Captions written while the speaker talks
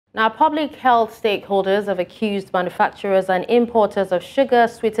Now, public health stakeholders have accused manufacturers and importers of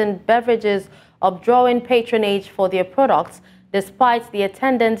sugar-sweetened beverages of drawing patronage for their products despite the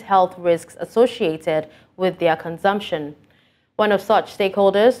attendant health risks associated with their consumption. One of such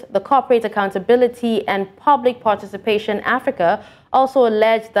stakeholders, the Corporate Accountability and Public Participation Africa, also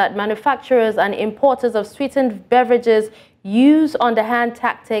alleged that manufacturers and importers of sweetened beverages use underhand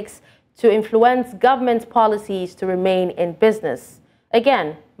tactics to influence government policies to remain in business.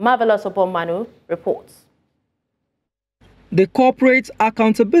 Again, Marvelous Obomanu reports. The Corporate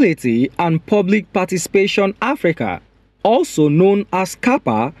Accountability and Public Participation Africa, also known as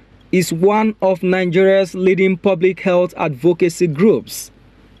CAPA, is one of Nigeria's leading public health advocacy groups.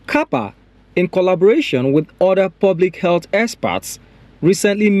 CAPA, in collaboration with other public health experts,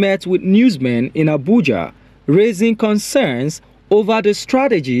 recently met with newsmen in Abuja, raising concerns over the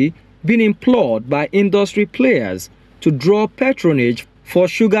strategy being employed by industry players to draw patronage for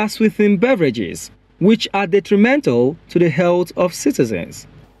sugar-sweetened beverages, which are detrimental to the health of citizens.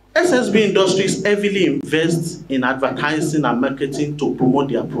 SSB Industries heavily invest in advertising and marketing to promote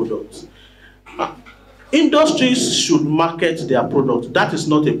their products. Industries should market their products. That is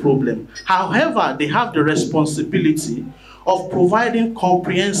not a problem. However, they have the responsibility of providing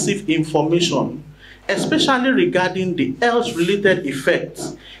comprehensive information, especially regarding the health-related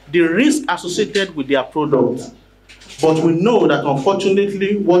effects, the risk associated with their products. But we know that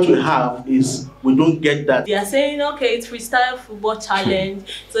unfortunately what we have is we don't get that. They are saying, okay, it's freestyle football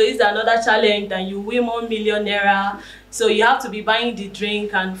challenge, so it's another challenge and you win #1 million. So you have to be buying the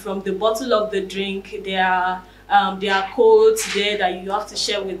drink, and from the bottle of the drink there are codes there that you have to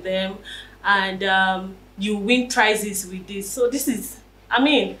share with them, and you win prizes with this. So this is, I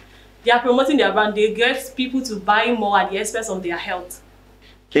mean, they are promoting their brand. They get people to buy more at the expense of their health.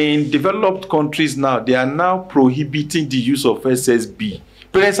 In developed countries now, they are now prohibiting the use of SSB.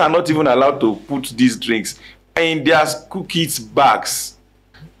 Parents are not even allowed to put these drinks in their school kids' bags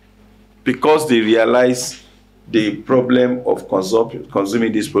because they realize the problem of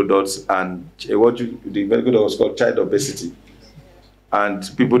consuming these products and the medical doctor was called child obesity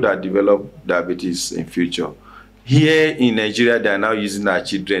and people that develop diabetes in future. Here in Nigeria, they are now using our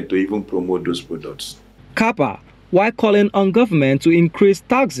children to even promote those products. CAPA, while calling on government to increase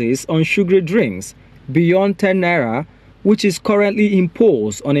taxes on sugary drinks beyond 10 naira, which is currently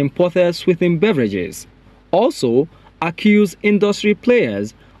imposed on imported sweetened beverages, also accused industry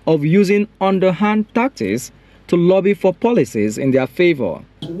players of using underhand tactics to lobby for policies in their favor.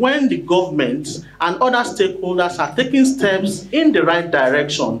 When the government and other stakeholders are taking steps in the right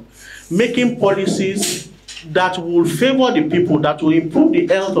direction, making policies that will favor the people, that will improve the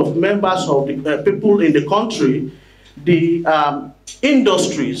health of members of the people in the country, the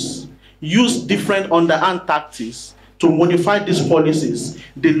industries use different underhand tactics to modify these policies.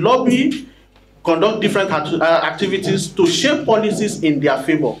 The lobby conduct different activities to shape policies in their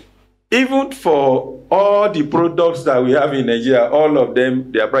favor. Even for all the products that we have in Nigeria, all of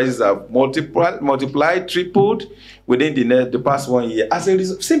them, their prices have multiplied, tripled within the past 1 year. As a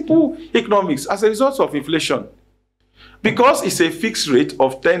result, simple economics, as a result of inflation. Because it's a fixed rate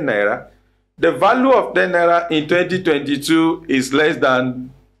of 10 naira, the value of 10 naira in 2022 is less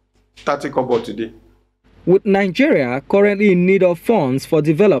than 30 kobo today. With Nigeria currently in need of funds for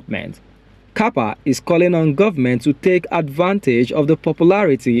development, CAPA is calling on government to take advantage of the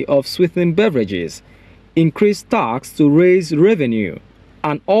popularity of sweetened beverages, increase tax to raise revenue,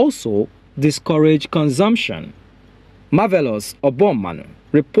 and also discourage consumption. Marvelous Obomanu,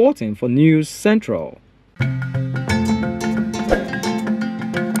 reporting for News Central.